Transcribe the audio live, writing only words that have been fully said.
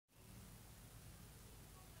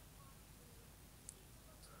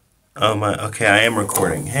Okay, I am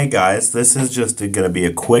recording. Hey guys, this is just going to be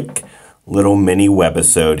a quick little mini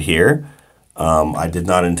webisode here. I did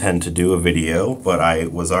not intend to do a video, but I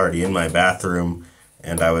was already in my bathroom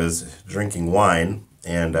and I was drinking wine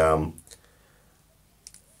and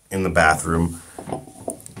in the bathroom.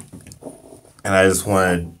 And I just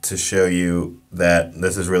wanted to show you that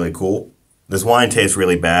this is really cool. This wine tastes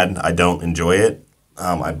really bad. I don't enjoy it.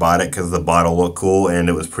 I bought it because the bottle looked cool and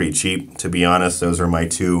it was pretty cheap. To be honest, those are my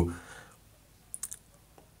two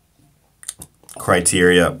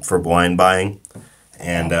criteria for wine buying.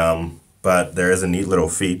 And but there is a neat little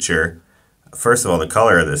feature. First of all, the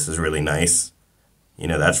color of this is really nice. You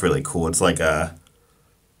know, that's really cool. It's like a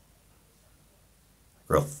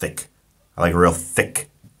real thick. I like real thick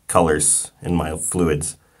colors in my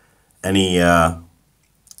fluids. Any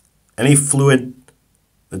fluid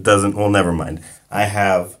that doesn't, well, never mind. I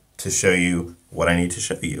have to show you what I need to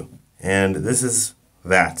show you. And this is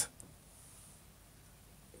that.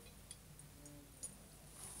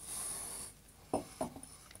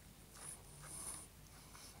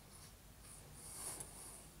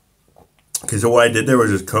 Okay, so what I did there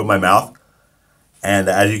was just coat my mouth. And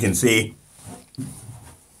as you can see,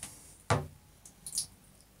 I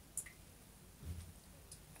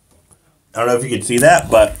don't know if you can see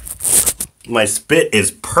that, but my spit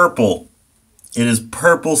is purple. It is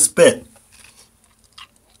purple spit.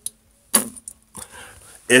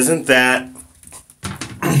 Isn't that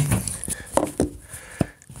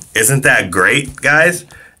great, guys?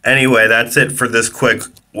 Anyway, that's it for this quick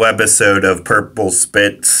webisode of Purple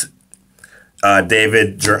Spits.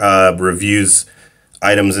 David reviews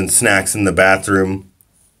items and snacks in the bathroom.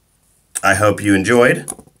 I hope you enjoyed,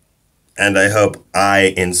 and I hope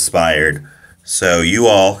I inspired. So you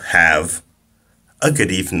all have a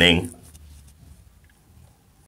good evening.